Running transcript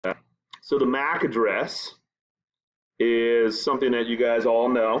So the MAC address is something that you guys all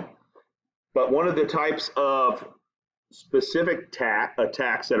know, but one of the types of specific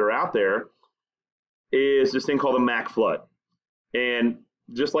attacks that are out there is this thing called a MAC flood. And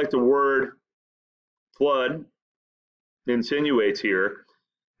just like the word flood insinuates here,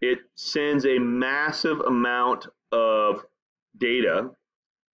 it sends a massive amount of data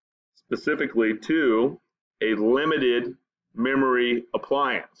specifically to a limited memory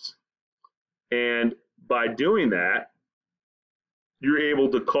appliance. And by doing that, you're able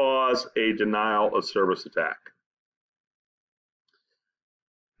to cause a denial of service attack.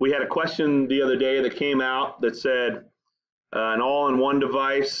 We had a question the other day that came out that said an all-in-one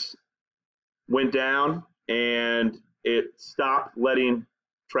device went down and it stopped letting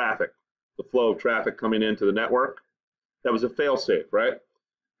traffic, the flow of traffic coming into the network. That was a fail-safe, right?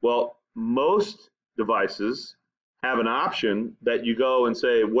 Well, most devices have an option that you go and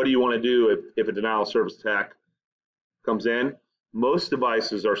say, what do you want to do if a denial of service attack comes in? Most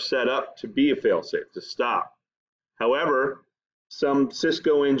devices are set up to be a fail-safe, to stop. However, some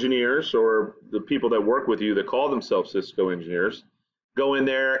Cisco engineers or the people that work with you that call themselves Cisco engineers go in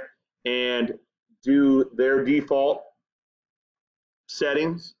there and do their default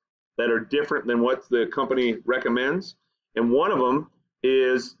settings that are different than what the company recommends. And one of them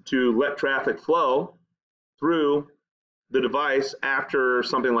is to let traffic flow through the device after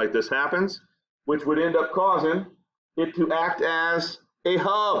something like this happens, which would end up causing it to act as a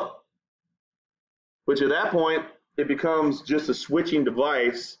hub, which at that point, it becomes just a switching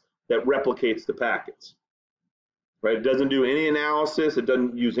device that replicates the packets, right? It doesn't do any analysis. It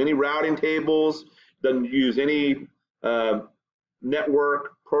doesn't use any routing tables, doesn't use any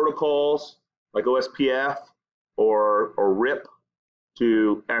network protocols like OSPF or RIP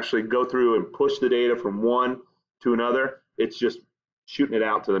to actually go through and push the data from one to another. It's just shooting it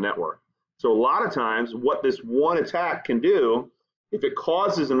out to the network. So a lot of times what this one attack can do, if it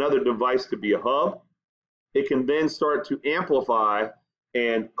causes another device to be a hub, it can then start to amplify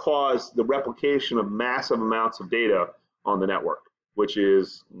and cause the replication of massive amounts of data on the network, which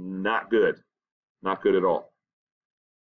is not good at all.